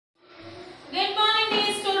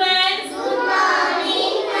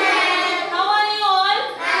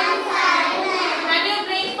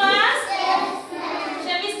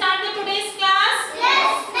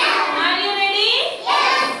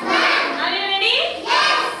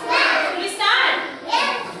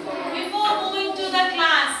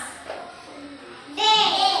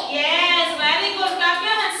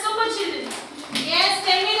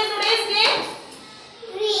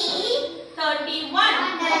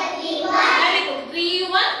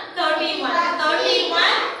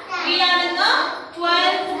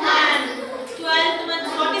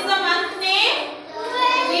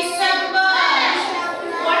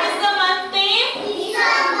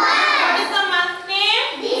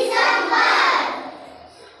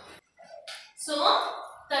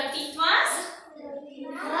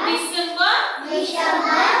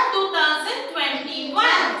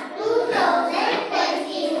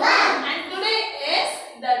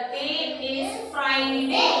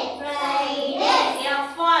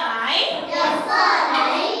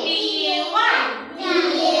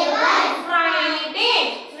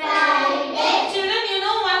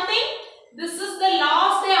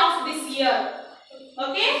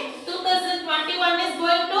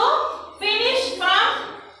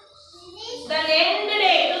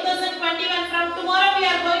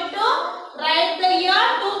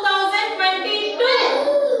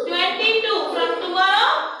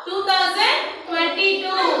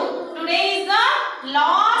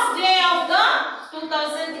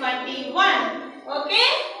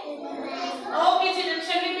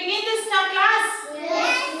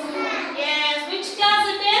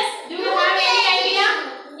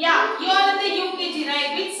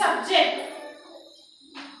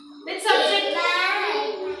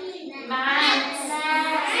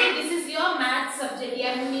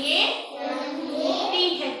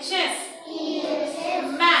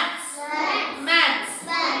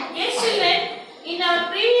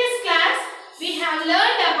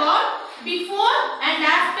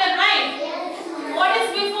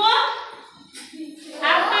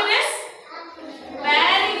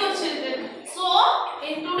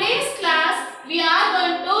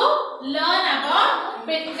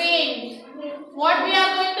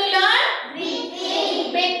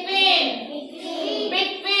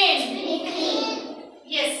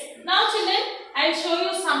show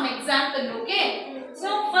you some example, okay?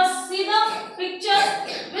 So first see the picture.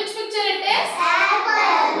 Which picture it is?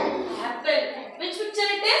 Apple. Apple. Which picture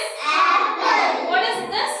it is? Apple. What is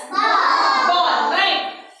this? Ball. Ball,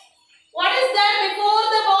 right? What is there before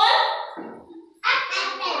the ball?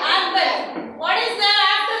 Apple. Apple. What is there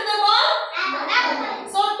after the ball? Apple.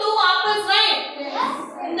 So two apples, right?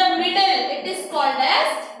 Yes. In the middle, it is called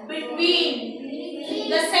as between.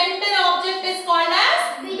 The center object is called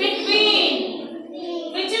as between.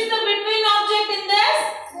 Which is the between object in this?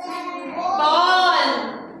 Ball.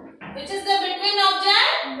 Which is the between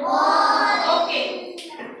object? Ball. Okay.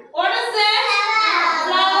 What is this?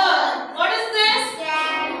 Flower. What is this?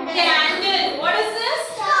 Candle. What is this?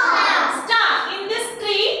 Star. In this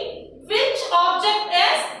tree, which object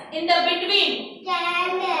is in the between?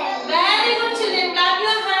 Candle. Very good, children. Clap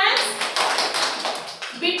your hands.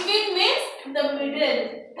 Between means the middle.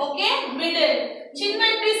 Okay? Middle.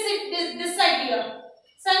 Chinmay, please sit this side here.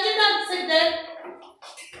 Sanjita, sit there.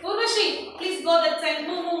 Urvashi, please go that side.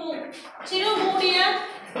 Move. Chiru, move here.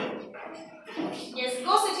 Yes,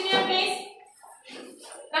 go sit in your place.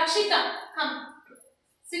 Rakshita, come.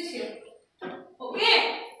 Sit here. Okay?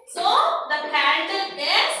 So, the candle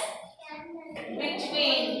is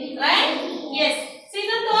between. Right? Yes. See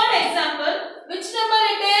the third example. Which number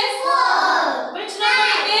it is? 4. Which number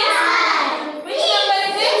it is? 5. Which number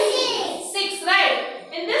it is? 6, right?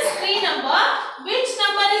 In this 3 number, which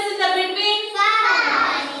number is in the between? 5.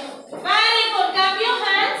 Very good. Clap your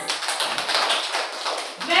hands.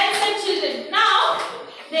 Well said, children. Now,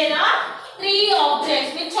 there are 3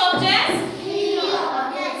 objects. Which objects? 3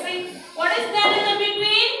 objects. See, what is there in the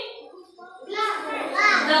between?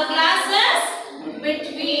 Glass. The glasses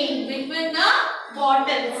between the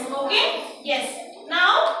bottles. Okay? Yes.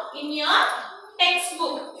 Now, in your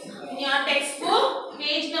textbook,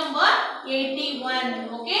 page number 81.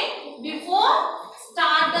 Okay? Before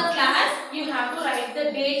start the class, you have to write the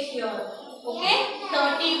date here. Okay?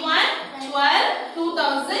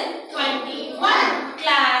 31/12/2021.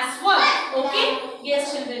 Class work. Okay?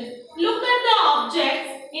 Yes, children. Look at the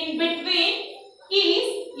objects in between is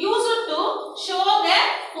used to show their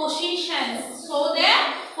positions.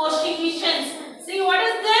 See, what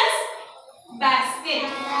is this? Basket.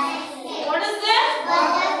 What is this?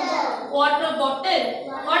 Water bottle.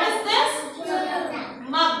 What is this?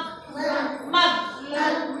 Mug.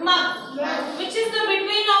 Which is the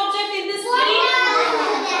between object in this tree?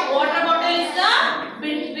 Water bottle is the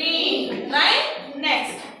between. Right?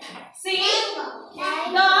 Next. See,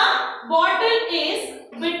 the bottle is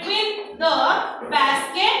between the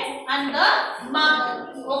basket and the mug.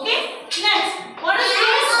 Okay? Next. What is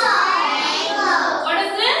this? What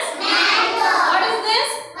is this? What is this?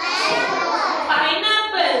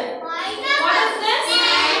 Pineapple. What is this?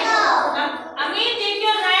 Ami, take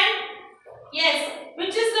your hand. Yes.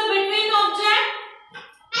 Which is the between object?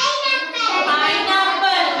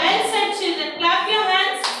 Pineapple. Well said, children. Clap your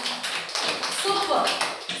hands. Super.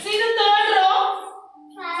 See the third row?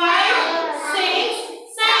 5, 6,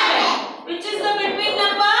 7. Which is the between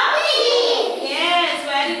number? 3. Yes.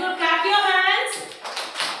 Very good. Clap your hands.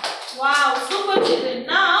 Wow. Super, children.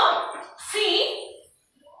 Now, see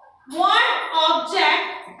what object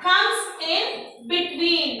comes in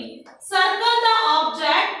between. Circle the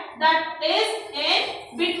object that is in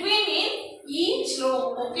between in each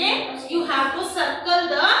row. Okay? You have to circle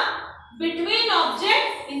the between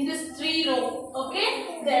object in this 3 row.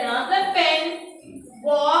 Okay? There are the pen,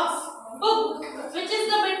 box, book. Which is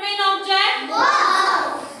the between object?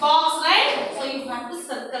 Box, right? So you have to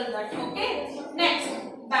circle that. Okay? Next,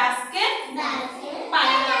 basket,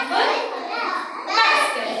 pineapple,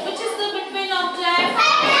 basket. Which is the between object?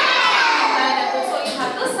 Pineapple. So you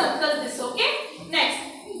have to circle this. Okay? Next,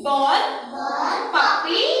 ball,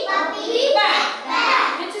 puppy, bag.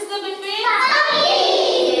 Which is the between?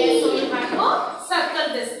 Yes, so you have to circle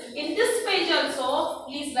this. In this page also,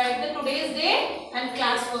 please write the today's date and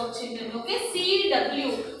class work, children. Okay? CW,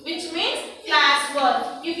 which means class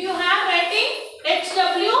work. If you have writing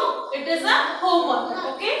HW, it is a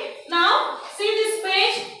homework. Okay? Now, see this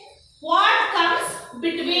page. What comes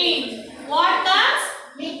between? What comes?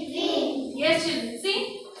 Yes, children. See,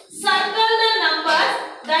 circle the numbers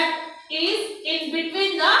that is in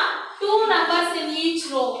between the 2 numbers in each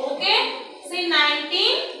row. Okay? See,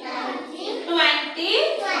 19, 20,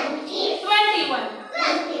 21.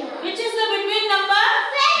 Which is the between number?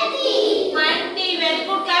 20. Very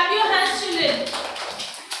good. Clap your hands, children.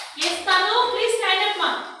 Yes, Tanu, please stand up, ma.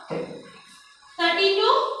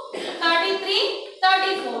 32, 33,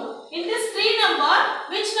 34. In this 3 number,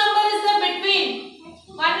 which number is the between?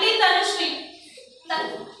 Only Tanushree.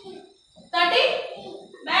 30?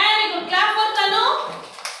 Very good. Clap for Tanu.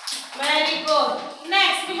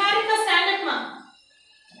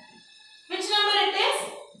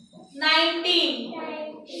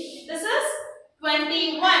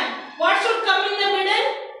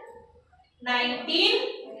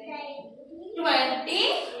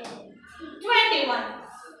 30, 21.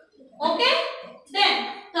 Okay? Then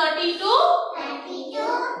 32,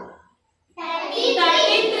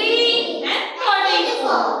 33 and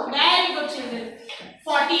 34. Very good children.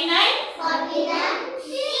 49, 50,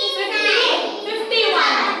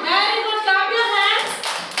 51. Very good. Clap your hands.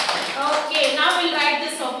 Okay, now we'll write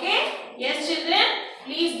this, okay? Yes, children.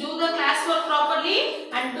 Please do the classwork properly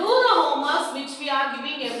and do the homeworks which we are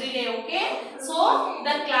giving every day, okay? So,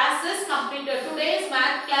 the class is completed. Today's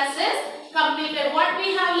math class is completed. What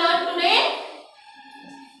we have learned today?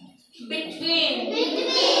 Between.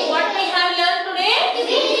 What we have learned today?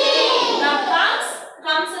 The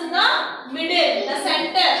comes in the middle, the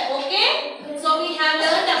center, okay? So, we have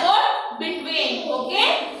learned about between,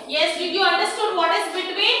 okay? Yes, did you understood what is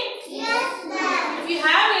between? Yes, ma'am. If you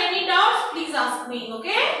have any doubts, please ask me,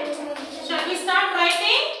 okay? Shall we start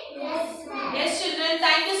writing? Yes, ma'am. Yes, children,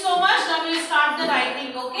 thank you so much. Now we will start the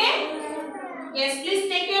writing, okay? Yes, please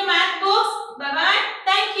take your math books. Bye-bye.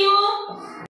 Thank you.